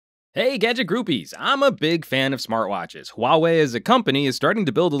Hey Gadget Groupies! I'm a big fan of smartwatches. Huawei as a company is starting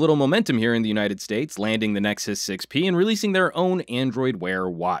to build a little momentum here in the United States, landing the Nexus 6P and releasing their own Android Wear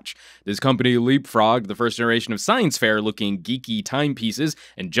watch. This company leapfrogged the first generation of science fair looking geeky timepieces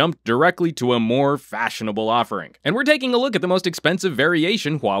and jumped directly to a more fashionable offering. And we're taking a look at the most expensive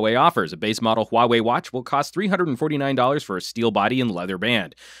variation Huawei offers. A base model Huawei watch will cost $349 for a steel body and leather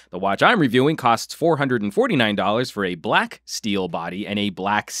band. The watch I'm reviewing costs $449 for a black steel body and a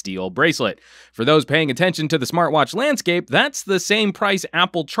black steel bracelet. For those paying attention to the smartwatch landscape, that's the same price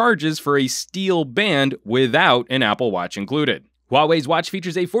Apple charges for a steel band without an Apple Watch included. Huawei's watch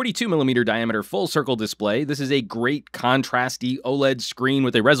features a 42mm diameter full-circle display. This is a great contrasty OLED screen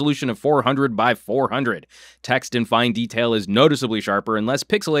with a resolution of 400 by 400. Text in fine detail is noticeably sharper and less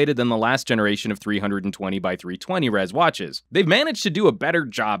pixelated than the last generation of 320 by 320 res watches. They've managed to do a better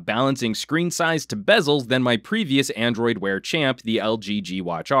job balancing screen size to bezels than my previous Android Wear champ, the LG G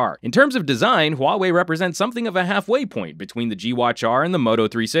Watch R. In terms of design, Huawei represents something of a halfway point between the G Watch R and the Moto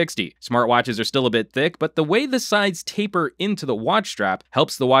 360. Smartwatches are still a bit thick, but the way the sides taper into the watch strap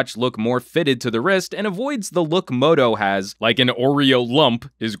helps the watch look more fitted to the wrist and avoids the look Moto has, like an Oreo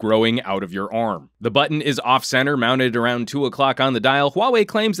lump is growing out of your arm. The button is off-center, mounted around 2 o'clock on the dial. Huawei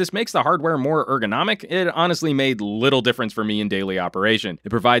claims this makes the hardware more ergonomic. It honestly made little difference for me in daily operation. It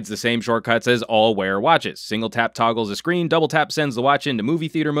provides the same shortcuts as all Wear watches. Single tap toggles a screen, double tap sends the watch into movie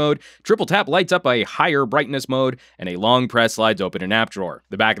theater mode, triple tap lights up a higher brightness mode, and a long press slides open an app drawer.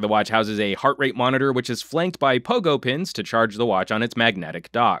 The back of the watch houses a heart rate monitor, which is flanked by pogo pins to charge the watch on its magnetic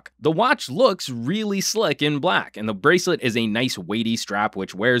dock. The watch looks really slick in black, and the bracelet is a nice weighty strap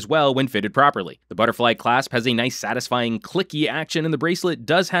which wears well when fitted properly. The butterfly clasp has a nice satisfying clicky action, and the bracelet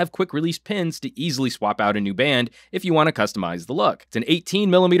does have quick release pins to easily swap out a new band if you want to customize the look. It's an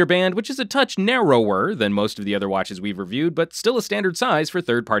 18mm band, which is a touch narrower than most of the other watches we've reviewed, but still a standard size for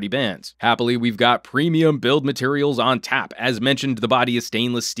third-party bands. Happily, we've got premium build materials on tap. As mentioned, the body is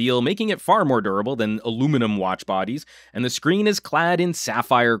stainless steel, making it far more durable than aluminum watch bodies, and the screen is clad in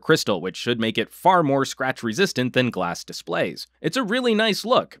sapphire crystal, which should make it far more scratch resistant than glass displays. It's a really nice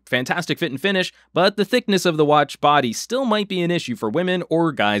look, fantastic fit and finish, but the thickness of the watch body still might be an issue for women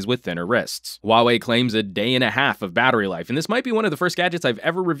or guys with thinner wrists. Huawei claims a day and a half of battery life, and this might be one of the first gadgets I've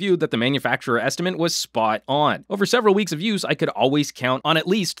ever reviewed that the manufacturer estimate was spot on. Over several weeks of use, I could always count on at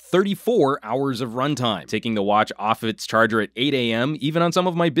least 34 hours of runtime. Taking the watch off its charger at 8 a.m., even on some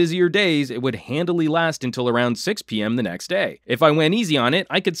of my busier days, it would handily last until around 6 p.m. the next day. If I went easy on it,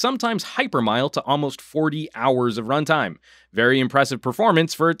 I could sometimes hypermile to almost 40 hours of runtime. Very impressive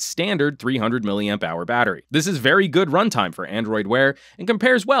performance for its standard 300 mAh battery. This is very good runtime for Android Wear and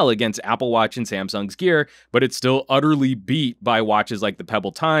compares well against Apple Watch and Samsung's Gear, but it's still utterly beat by watches like the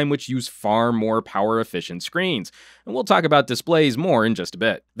Pebble Time, which use far more power-efficient screens. And we'll talk about displays more in just a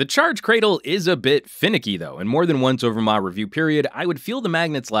bit. The charge cradle is a bit finicky though, and more than once over my review period, I would feel the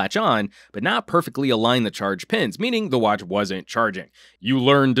magnets latch on, but not perfectly align the charge pins, meaning the watch wasn't charging. You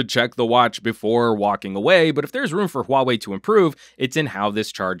learn to check the watch before walking away, but if there's room for Huawei to improve, it's in how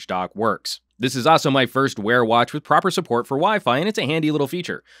this charge dock works. This is also my first Wear watch with proper support for Wi-Fi, and it's a handy little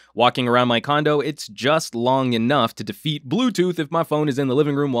feature. Walking around my condo, it's just long enough to defeat Bluetooth if my phone is in the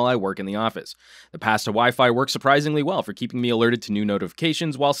living room while I work in the office. The pass to Wi-Fi works surprisingly well for keeping me alerted to new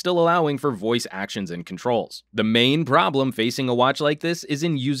notifications while still allowing for voice actions and controls. The main problem facing a watch like this is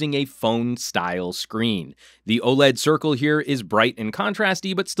in using a phone-style screen. The OLED circle here is bright and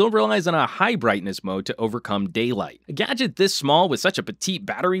contrasty, but still relies on a high brightness mode to overcome daylight. A gadget this small with such a petite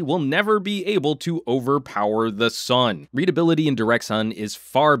battery will never be able to overpower the sun. Readability in direct sun is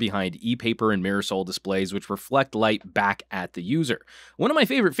far behind e-paper and mirror-sole displays, which reflect light back at the user. One of my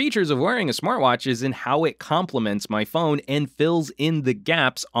favorite features of wearing a smartwatch is in how it complements my phone and fills in the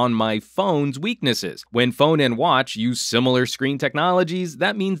gaps on my phone's weaknesses. When phone and watch use similar screen technologies,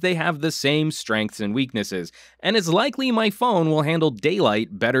 that means they have the same strengths and weaknesses, and it's likely my phone will handle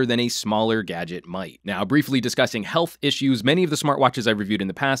daylight better than a smaller gadget might. Now, briefly discussing health issues, many of the smartwatches I've reviewed in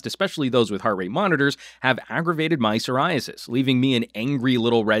the past, especially those with heart rate monitors, have aggravated my psoriasis, leaving me an angry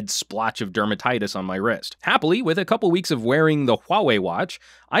little red splotch of dermatitis on my wrist. Happily, with a couple weeks of wearing the Huawei watch,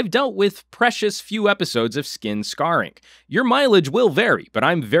 I've dealt with precious few episodes of skin scarring. Your mileage will vary, but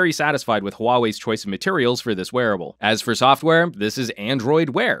I'm very satisfied with Huawei's choice of materials for this wearable. As for software, this is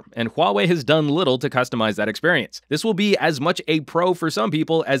Android Wear, and Huawei has done little to customize that experience. This will be as much a pro for some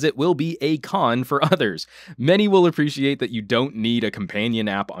people as it will be a con for others. Many will appreciate that you don't need a companion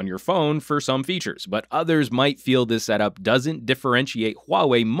app on your phone for some features, but others might feel this setup doesn't differentiate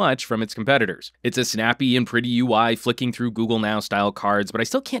Huawei much from its competitors. It's a snappy and pretty UI flicking through Google Now style cards, but I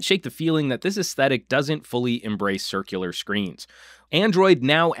still can't shake the feeling that this aesthetic doesn't fully embrace circular screens. Android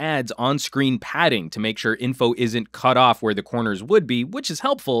now adds on-screen padding to make sure info isn't cut off where the corners would be, which is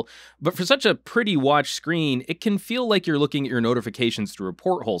helpful, but for such a pretty watch screen, it can feel like you're looking at your notifications through a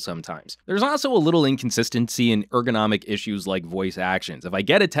porthole sometimes. There's also a little inconsistency in ergonomic issues like voice actions. If I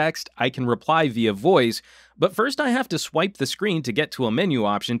get a text, I can reply via voice, but first I have to swipe the screen to get to a menu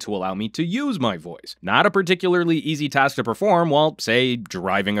option to allow me to use my voice. Not a particularly easy task to perform while, say,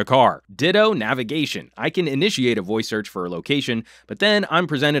 driving a car. Ditto navigation. I can initiate a voice search for a location, but then I'm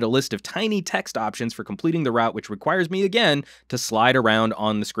presented a list of tiny text options for completing the route, which requires me again to slide around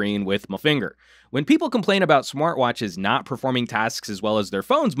on the screen with my finger. When people complain about smartwatches not performing tasks as well as their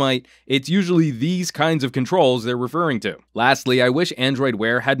phones might, it's usually these kinds of controls they're referring to. Lastly, I wish Android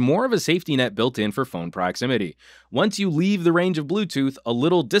Wear had more of a safety net built in for phone proximity. Once you leave the range of Bluetooth, a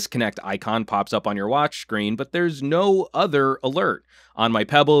little disconnect icon pops up on your watch screen, but there's no other alert. On my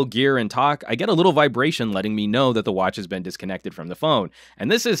Pebble, Gear, and Talk, I get a little vibration letting me know that the watch has been disconnected from the phone, and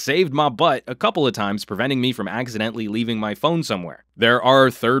this has saved my butt a couple of times, preventing me from accidentally leaving my phone somewhere. There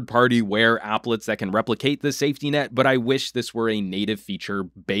are third-party Wear applets that can replicate this safety net, but I wish this were a native feature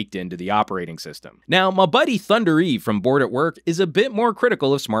baked into the operating system. Now, my buddy Thunder E from Bored at Work is a bit more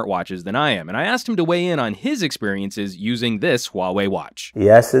critical of smartwatches than I am, and I asked him to weigh in on his experiences using this Huawei watch.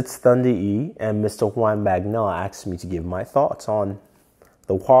 Yes, it's Thunder E, and Mr. Juan Bagnell asked me to give my thoughts on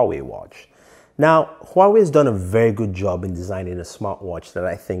the Huawei watch. Now, Huawei has done a very good job in designing a smartwatch that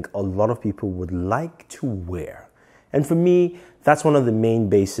I think a lot of people would like to wear. And for me, that's one of the main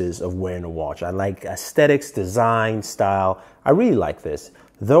bases of wearing a watch. I like aesthetics, design, style. I really like this.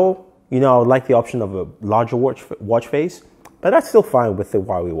 Though, I would like the option of a larger watch face, but that's still fine with the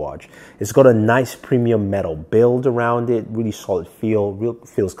Huawei watch. It's got a nice premium metal build around it, really solid feel,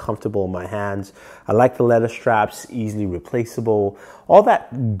 feels comfortable in my hands. I like the leather straps, easily replaceable, all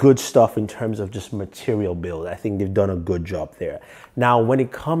that good stuff in terms of just material build. I think they've done a good job there. Now, when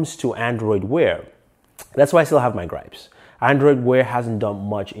it comes to Android Wear, that's why I still have my gripes. Android Wear hasn't done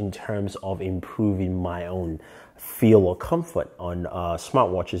much in terms of improving my own feel or comfort on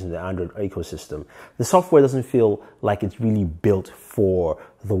smartwatches in the Android ecosystem. The software doesn't feel like it's really built for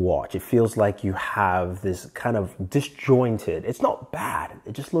the watch. It feels like you have this kind of disjointed, it's not bad,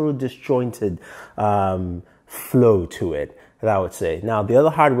 it's just a little disjointed flow to it, that I would say. Now, the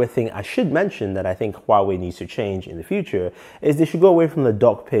other hardware thing I should mention that I think Huawei needs to change in the future is they should go away from the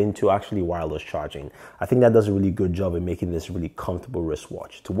dock pin to actually wireless charging. I think that does a really good job in making this really comfortable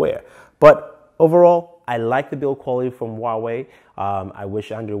wristwatch to wear. But overall, I like the build quality from Huawei. I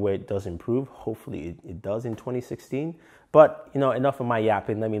wish Android Wear does improve. Hopefully it does in 2016. But, enough of my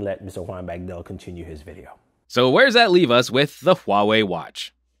yapping. Let me let Mr. Juan Bagnell continue his video. So where's that leave us with the Huawei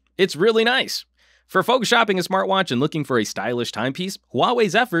watch? It's really nice. For folks shopping a smartwatch and looking for a stylish timepiece,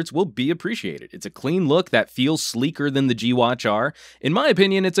 Huawei's efforts will be appreciated. It's a clean look that feels sleeker than the G Watch R. In my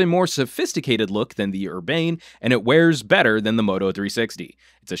opinion, it's a more sophisticated look than the Urbane, and it wears better than the Moto 360.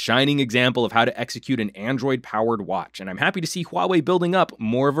 It's a shining example of how to execute an Android-powered watch, and I'm happy to see Huawei building up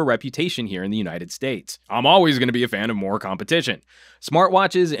more of a reputation here in the United States. I'm always going to be a fan of more competition.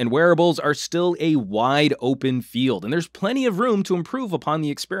 Smartwatches and wearables are still a wide open field, and there's plenty of room to improve upon the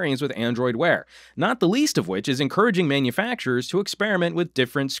experience with Android Wear, not the least of which is encouraging manufacturers to experiment with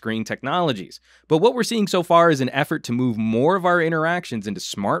different screen technologies. But what we're seeing so far is an effort to move more of our interactions into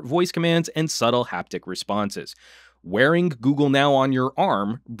smart voice commands and subtle haptic responses. Wearing Google Now on your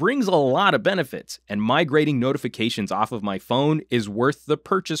arm brings a lot of benefits, and migrating notifications off of my phone is worth the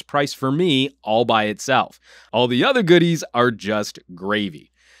purchase price for me all by itself. All the other goodies are just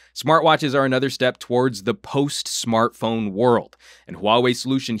gravy. Smartwatches are another step towards the post-smartphone world, and Huawei's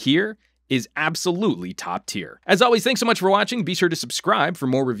solution here is absolutely top tier. As always, thanks so much for watching. Be sure to subscribe for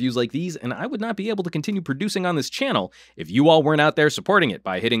more reviews like these, and I would not be able to continue producing on this channel if you all weren't out there supporting it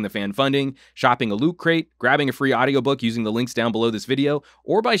by hitting the fan funding, shopping a Loot Crate, grabbing a free audiobook using the links down below this video,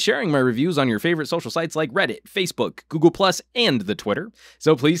 or by sharing my reviews on your favorite social sites like Reddit, Facebook, Google+, and the Twitter.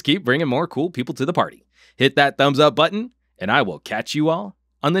 So please keep bringing more cool people to the party. Hit that thumbs up button, and I will catch you all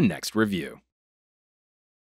on the next review.